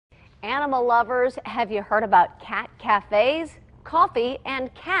Animal lovers, have you heard about cat cafes? Coffee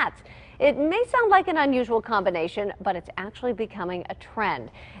and cats. It may sound like an unusual combination, but it's actually becoming a trend.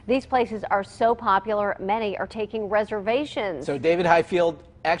 These places are so popular, many are taking reservations. So David Highfield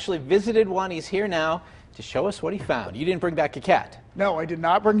actually visited one. He's here now to show us what he found. You didn't bring back a cat. No, I did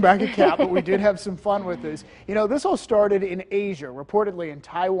not bring back a cat, but we did have some fun with this. You know, this all started in Asia, reportedly in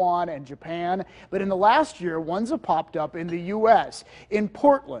Taiwan and Japan, but in the last year, ones have popped up in the U.S., in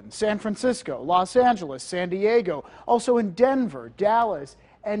Portland, San Francisco, Los Angeles, San Diego, also in Denver, Dallas,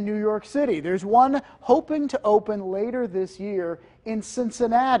 and New York City. There's one hoping to open later this year in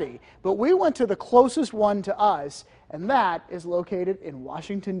Cincinnati, but we went to the closest one to us, and that is located in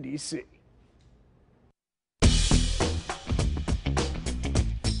Washington, D.C.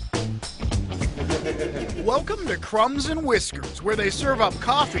 Welcome to Crumbs and Whiskers, where they serve up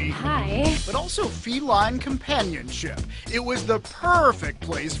coffee, Hi. but also feline companionship. It was the perfect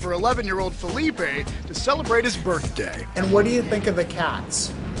place for 11-year-old Felipe to celebrate his birthday. And what do you think of the cats?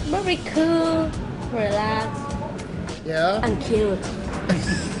 Very cool, relaxed, Yeah? and cute.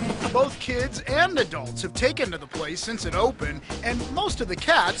 Both kids and adults have taken to the place since it opened, and most of the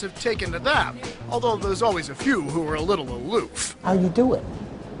cats have taken to them, although there's always a few who are a little aloof. How you doing?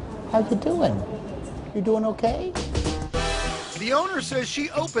 How you doing? You doing okay? The owner says she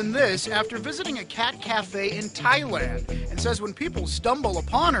opened this after visiting a cat cafe in Thailand and says when people stumble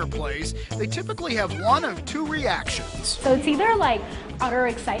upon her place, they typically have one of two reactions. So it's either like utter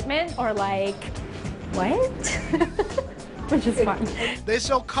excitement or like, what? Which is fun. They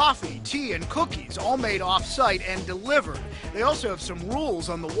sell coffee, tea, and cookies, all made off-site and delivered. They also have some rules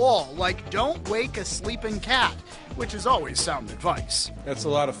on the wall, like don't wake a sleeping cat, which is always sound advice. That's a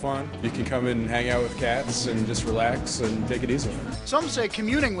lot of fun. You can come in and hang out with cats and just relax and take it easy. Some say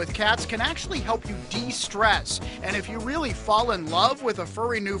communing with cats can actually help you de-stress. And if you really fall in love with a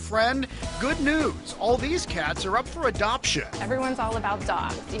furry new friend, good news. All these cats are up for adoption. Everyone's all about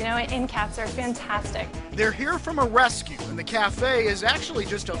dogs, you know, and cats are fantastic. They're here from a rescue, and the cafe is actually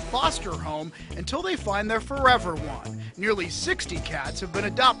just a foster home until they find their forever one. Nearly 60 cats have been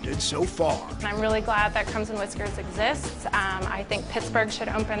adopted so far. And I'm really glad that Crumbs and Whiskers exists. I think Pittsburgh should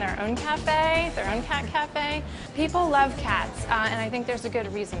open their own cafe, their own cat cafe. People love cats, and I think there's a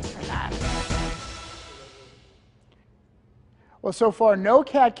good reason for that. Well, so far, no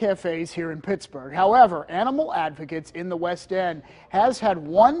cat cafes here in Pittsburgh. However, Animal Advocates in the West End has had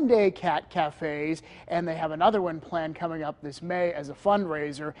one-day cat cafes, and they have another one planned coming up this May as a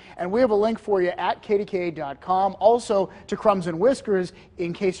fundraiser. And we have a link for you at KDKA.com. Also to Crumbs and Whiskers,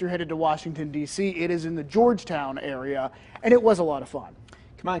 in case you're headed to Washington, D.C. It is in the Georgetown area, and it was a lot of fun.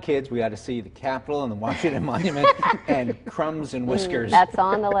 Come on, kids, we got to see the Capitol and the Washington Monument and Crumbs and Whiskers. That's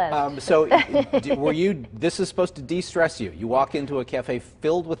on the list. So, this is supposed to de-stress you. You walk into a cafe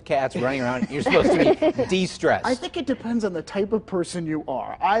filled with cats running around, you're supposed to be de-stressed. I think it depends on the type of person you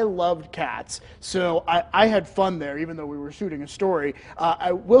are. I loved cats, so I had fun there, even though we were shooting a story.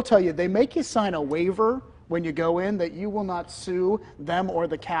 I will tell you, they make you sign a waiver when you go in that you will not sue them or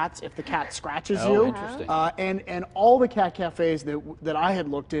the cats if the cat scratches you. Interesting. And all the cat cafes that I had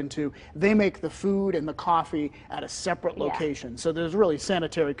looked into, they make the food and the coffee at a separate location. So there's really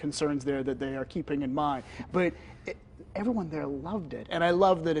sanitary concerns there that they are keeping in mind. But everyone there loved it, and I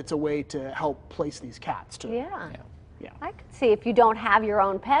love that it's a way to help place these cats too. Yeah. Yeah. I could see if you don't have your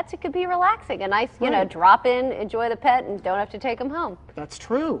own pets, it could be relaxing. A nice, you know, drop in, enjoy the pet, and don't have to take them home. That's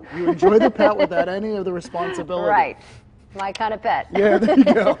true. You enjoy the pet without any of the responsibility. Right. My kind of pet. Yeah, there you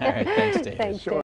go. All right, thanks, Dave. Thanks, Dave.